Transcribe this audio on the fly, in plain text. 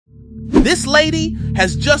This lady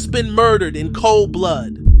has just been murdered in cold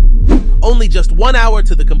blood. Only just 1 hour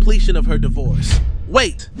to the completion of her divorce.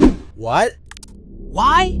 Wait. What?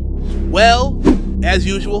 Why? Well, as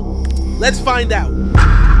usual, let's find out.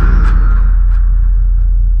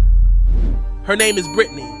 Her name is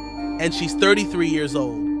Brittany, and she's 33 years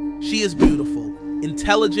old. She is beautiful,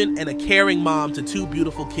 intelligent, and a caring mom to 2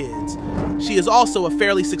 beautiful kids. She is also a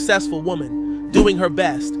fairly successful woman, doing her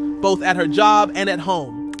best, both at her job and at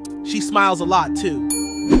home. She smiles a lot, too.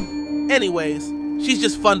 Anyways, she's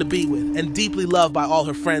just fun to be with and deeply loved by all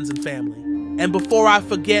her friends and family. And before I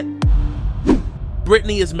forget,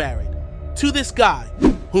 Brittany is married to this guy,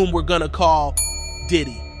 whom we're gonna call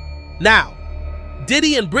Diddy. Now,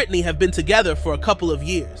 Diddy and Brittany have been together for a couple of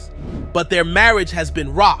years, but their marriage has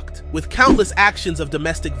been rocked with countless actions of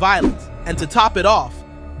domestic violence. And to top it off,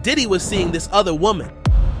 Diddy was seeing this other woman,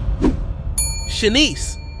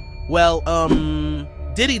 Shanice. Well,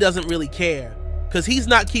 Diddy doesn't really care, because he's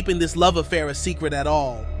not keeping this love affair a secret at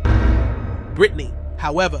all. Brittany,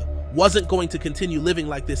 however, wasn't going to continue living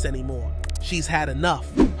like this anymore. She's had enough.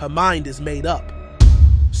 Her mind is made up.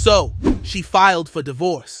 So, she filed for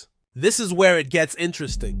divorce. This is where it gets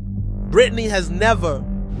interesting. Brittany has never,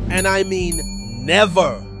 and I mean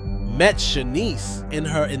never, met Shanice in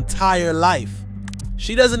her entire life.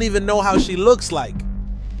 She doesn't even know how she looks like.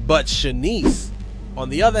 But Shanice, on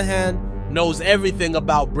the other hand, knows everything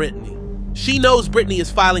about Brittany. She knows Brittany is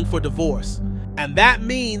filing for divorce, and that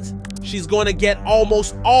means she's going to get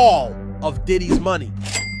almost all of Diddy's money.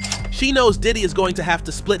 She knows Diddy is going to have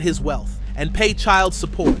to split his wealth and pay child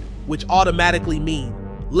support, which automatically means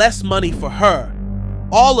less money for her.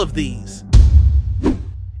 All of these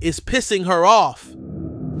is pissing her off.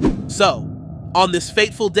 So, on this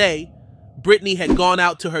fateful day, Brittany had gone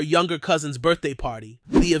out to her younger cousin's birthday party.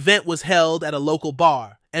 The event was held at a local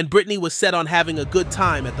bar, and Brittany was set on having a good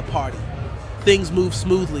time at the party. Things moved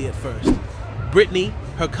smoothly at first. Brittany,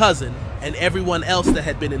 her cousin, and everyone else that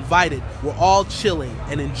had been invited were all chilling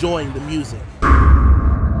and enjoying the music.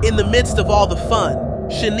 In the midst of all the fun,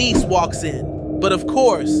 Shanice walks in. But of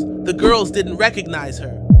course, the girls didn't recognize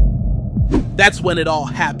her. That's when it all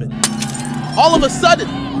happened. All of a sudden,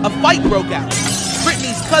 a fight broke out.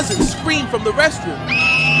 Brittany's cousin screamed from the restroom.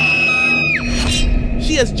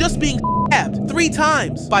 She has just been stabbed 3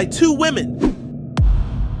 times by 2 women.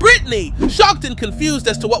 Brittany, shocked and confused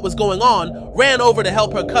as to what was going on, ran over to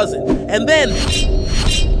help her cousin, and then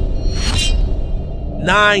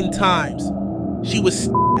 9 times she was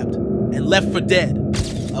stabbed and left for dead.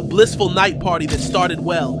 A blissful night party that started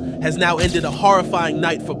well has now ended a horrifying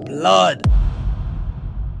night for blood.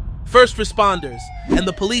 First responders and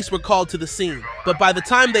the police were called to the scene, but by the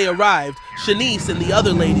time they arrived, Shanice and the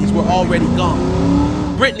other ladies were already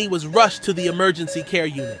gone. Brittany was rushed to the emergency care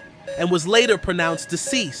unit and was later pronounced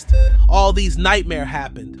deceased. All these nightmares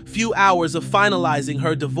happened, few hours of finalizing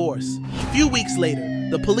her divorce. A few weeks later,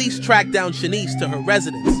 the police tracked down Shanice to her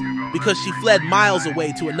residence because she fled miles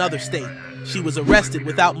away to another state. She was arrested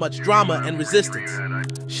without much drama and resistance.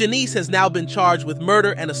 Shanice has now been charged with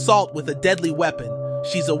murder and assault with a deadly weapon.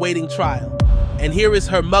 She's awaiting trial. And here is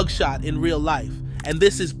her mugshot in real life. And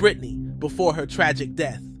this is Brittany before her tragic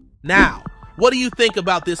death. Now, what do you think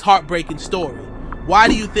about this heartbreaking story? Why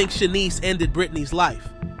do you think Shanice ended Brittany's life?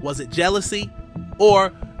 Was it jealousy?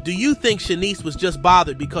 Or do you think Shanice was just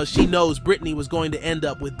bothered because she knows Brittany was going to end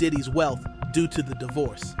up with Diddy's wealth due to the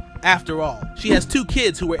divorce? After all, she has 2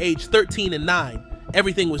 kids who were aged 13 and 9.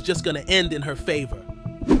 Everything was just gonna end in her favor.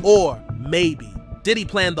 Or maybe Diddy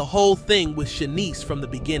planned the whole thing with Shanice from the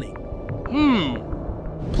beginning.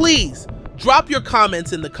 Please, drop your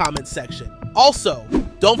comments in the comment section. Also,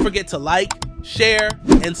 don't forget to like, share,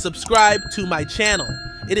 and subscribe to my channel.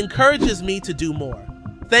 It encourages me to do more.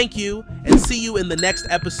 Thank you, and see you in the next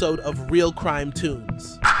episode of Real Crime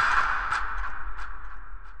Toons.